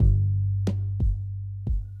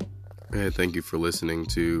Hey, thank you for listening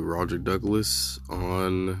to Roger Douglas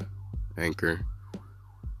on Anchor.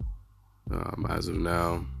 As of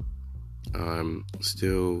now, I'm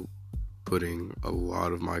still putting a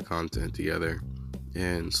lot of my content together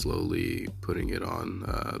and slowly putting it on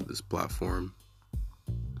this platform.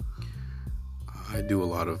 I do a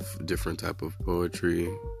lot of different type of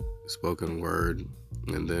poetry, spoken word,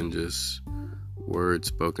 and then just words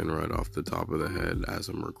spoken right off the top of the head as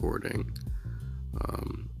I'm recording.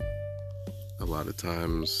 A lot of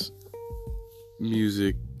times,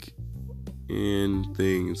 music and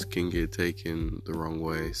things can get taken the wrong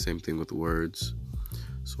way. Same thing with words.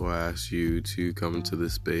 So I ask you to come into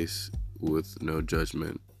this space with no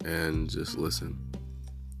judgment and just listen.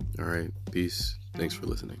 Alright, peace. Thanks for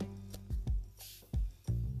listening.